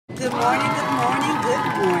Good morning, good morning, good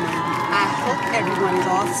morning. I hope everyone is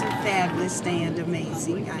awesome, fabulous, and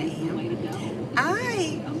amazing. I am.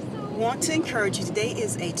 I want to encourage you. Today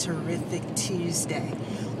is a terrific Tuesday.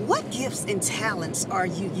 What gifts and talents are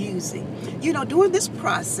you using? During this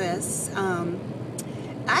process,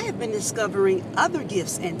 I have been discovering other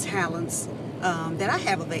gifts and talents that I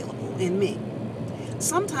have available in me.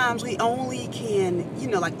 Sometimes we only can,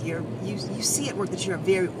 like you see at work that you're a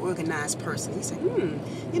very organized person. You say,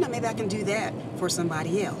 maybe I can do that for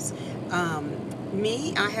somebody else.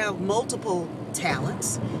 Me, I have multiple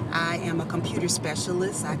talents. I am a computer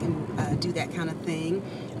specialist. I can do that kind of thing.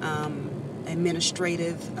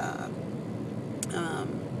 Administrative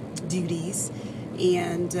duties,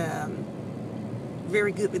 and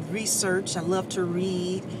very good with research. I love to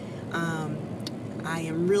read. I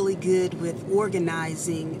am really good with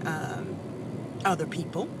organizing other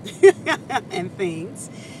people and things.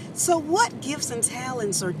 So what gifts and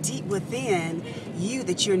talents are deep within you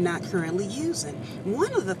that you're not currently using?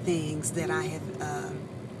 One of the things that I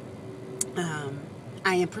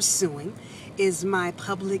am pursuing is my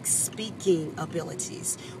public speaking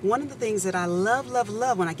abilities. One of the things that I love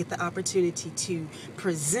when I get the opportunity to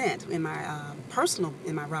present in my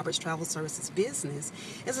in my Roberts Travel Services business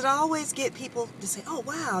is that I always get people to say, oh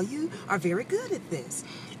wow, you are very good at this.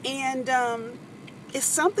 And it's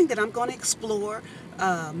something that I'm going to explore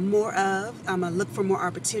more of. I'm going to look for more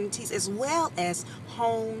opportunities as well as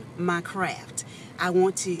hone my craft. I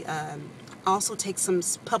want to also take some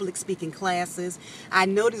public speaking classes. I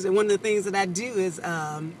notice that one of the things that I do is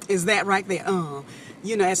that right there,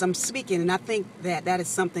 as I'm speaking, and I think that is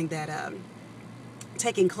something that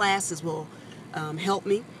taking classes will help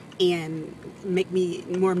me and make me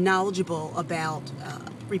more knowledgeable about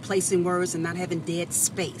replacing words and not having dead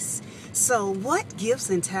space. So what gifts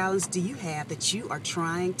and talents do you have that you are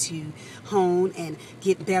trying to hone and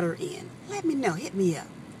get better in? Let me know. Hit me up.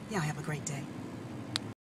 Y'all have a great day.